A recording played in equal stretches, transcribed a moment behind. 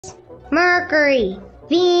Mercury,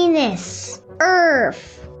 Venus,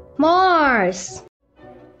 Earth, Mars.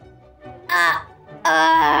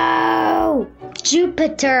 Oh!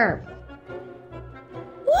 Jupiter.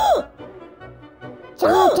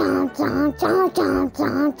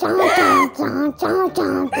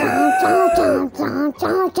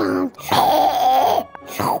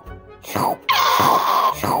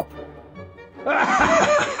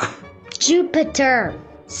 Jupiter,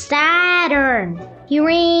 Saturn,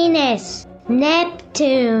 Uranus,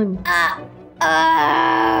 Neptune.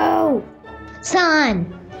 Oh!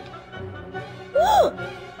 Sun.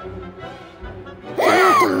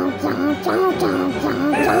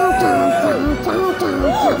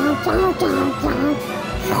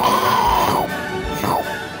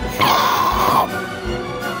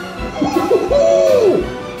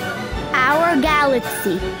 Our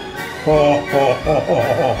galaxy.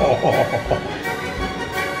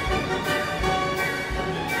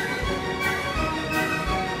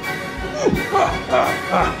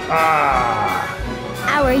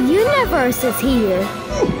 Our universe is here.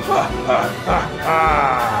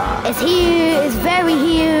 It's here, it's very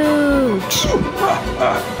huge.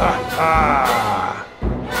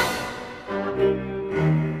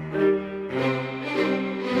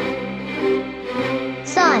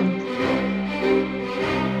 Sun.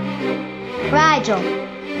 Rigel.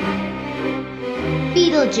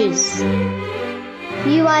 Betelgeuse.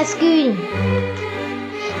 UI Scuti.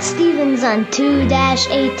 Stephenson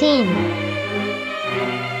 2-18.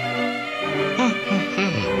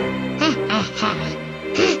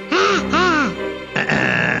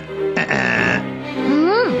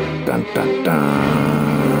 Dun, dun, dun.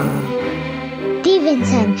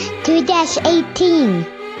 Stephenson 2-18.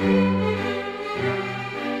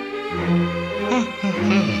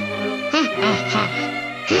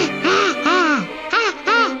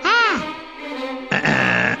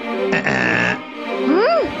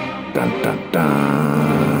 Dun, dun,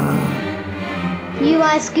 dun.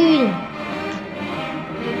 UI Scuti.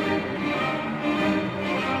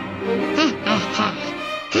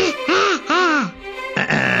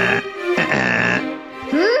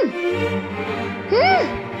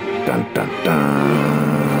 Dun, dun,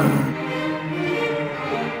 dun.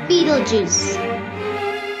 Betelgeuse.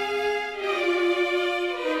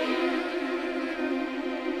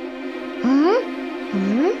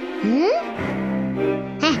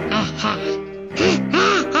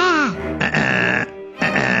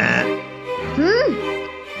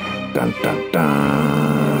 Dun, dun,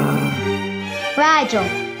 dun. Rigel.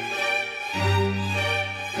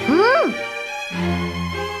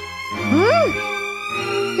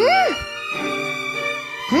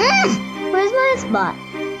 Where's my spot?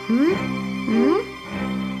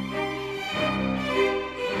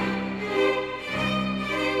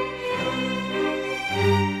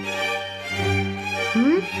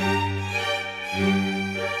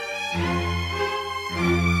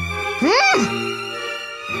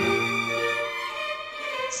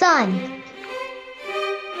 Sun.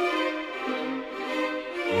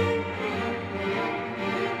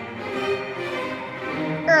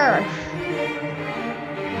 Earth.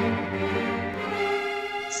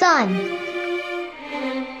 Sun.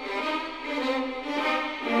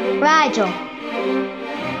 Rigel.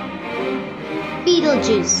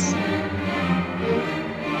 Betelgeuse.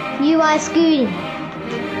 UI Scuti.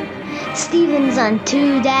 Stephenson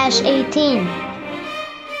 2-18.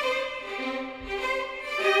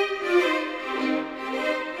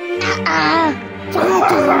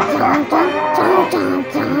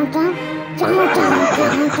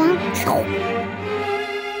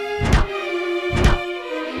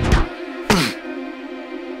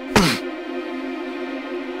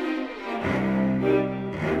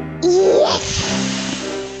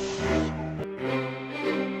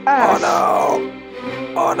 Oh no!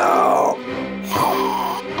 Oh no!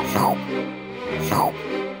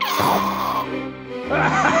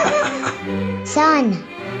 Sun.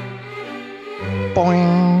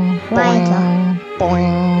 Boing, Rigel.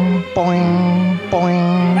 boing, boing,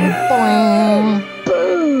 boing, boing.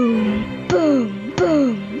 Boom, boom,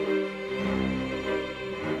 boom.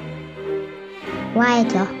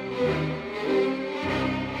 Rigel.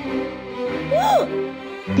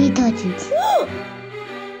 Betelgeuse.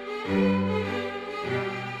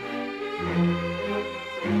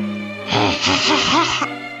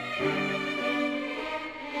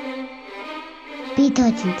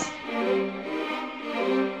 Betelgeuse.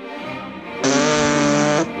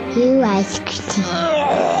 You are Scuti.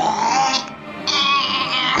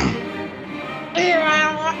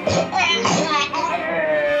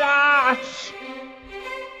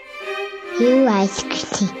 You are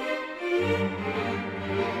Scuti.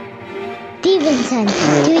 Stephenson 2-18.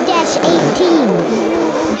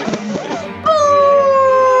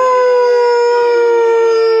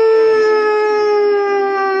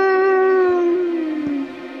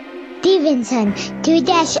 Stephenson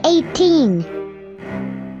 2-18.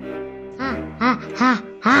 Ha ha ha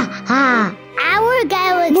ha ha. Our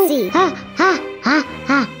galaxy. Ha ha ha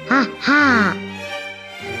ha ha ha.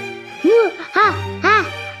 Ha ha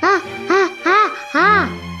ha ha ha ha.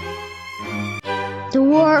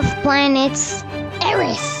 Dwarf planets.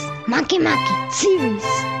 Eris, Makemake, Ceres,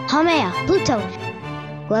 Haumea, Pluto.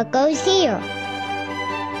 What goes here?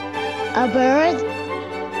 A bird?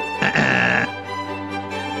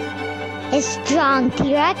 A strong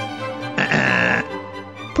T-Rex?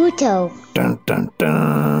 Pluto. Dun dun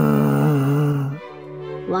dun.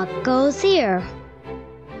 What goes here?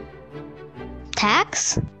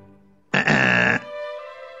 Tax?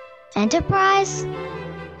 Enterprise?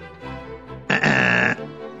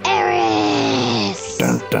 Eris!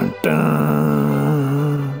 Dun dun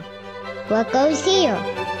dun. What goes here?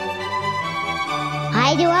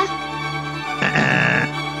 Hydra?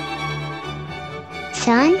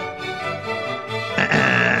 Sun?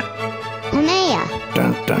 Haumea.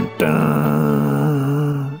 Dun dun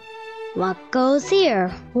dun. What goes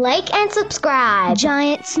here? Like and subscribe.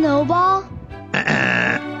 Giant snowball?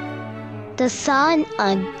 The sun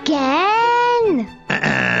again?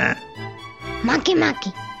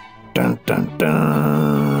 Makemake. Dun dun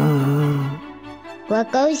dun.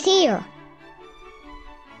 What goes here?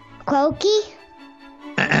 Croaky?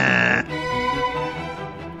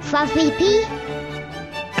 Fluffy P?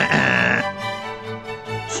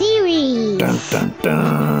 Ceres. Dun dun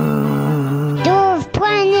dun. Dwarf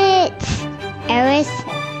planets. Eris,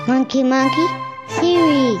 Makemake,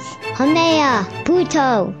 Ceres, Haumea,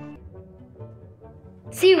 Pluto.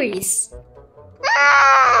 Ceres.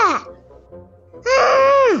 Ah!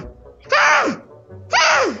 Ah! Ah!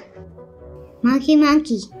 Ah!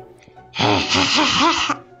 Makemake.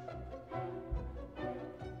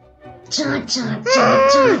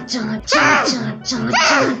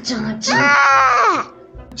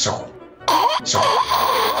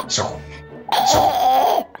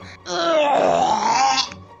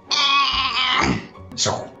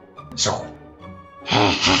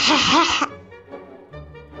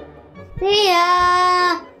 See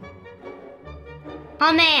ya!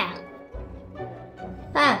 Haumea.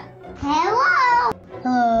 Hello.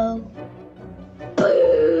 Hello.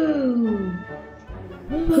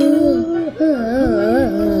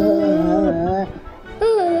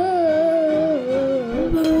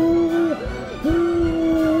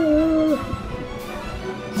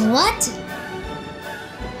 What?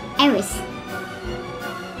 Eris.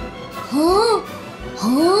 Huh?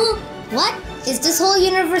 Huh? What? Is this whole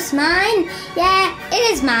universe mine? Yeah,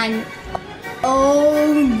 it is mine.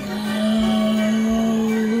 Oh no.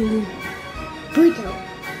 Pluto.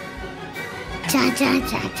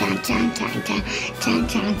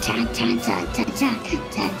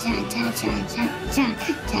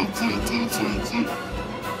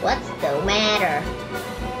 What's the matter?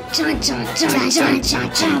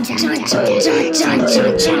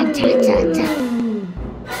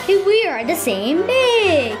 Hey, we are the same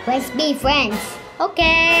big. Let's be friends.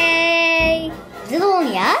 Okay. Is it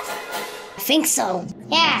only us? I think so.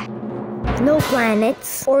 Yeah. No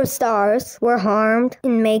planets or stars were harmed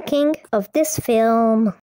in making of this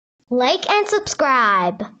film. Like and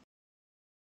subscribe.